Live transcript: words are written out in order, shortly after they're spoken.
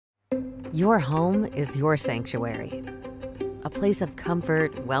Your home is your sanctuary, a place of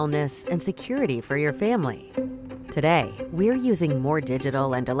comfort, wellness, and security for your family. Today, we're using more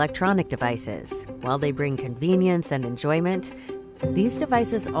digital and electronic devices. While they bring convenience and enjoyment, these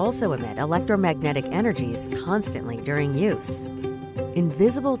devices also emit electromagnetic energies constantly during use.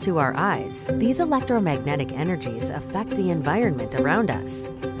 Invisible to our eyes, these electromagnetic energies affect the environment around us.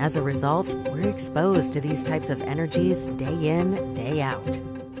 As a result, we're exposed to these types of energies day in, day out.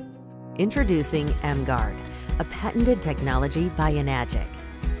 Introducing emGuarde, a patented technology by enagic.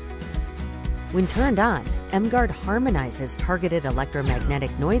 When turned on, emGuarde harmonizes targeted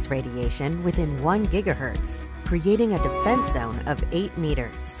electromagnetic noise radiation within 1 GHz, creating a defense zone of 8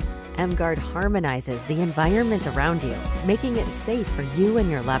 meters. emGuarde harmonizes the environment around you, making it safe for you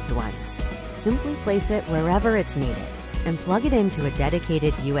and your loved ones. Simply place it wherever it's needed and plug it into a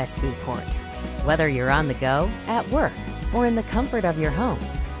dedicated USB port, whether you're on the go, at work, or in the comfort of your home.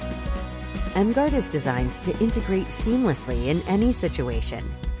 emGuarde is designed to integrate seamlessly in any situation.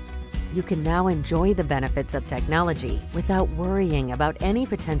 You can now enjoy the benefits of technology without worrying about any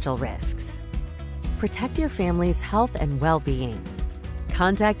potential risks. Protect your family's health and well-being.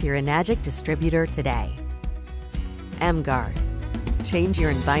 Contact your enagic distributor today. emGuarde. Change your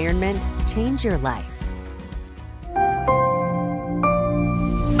environment, change your life.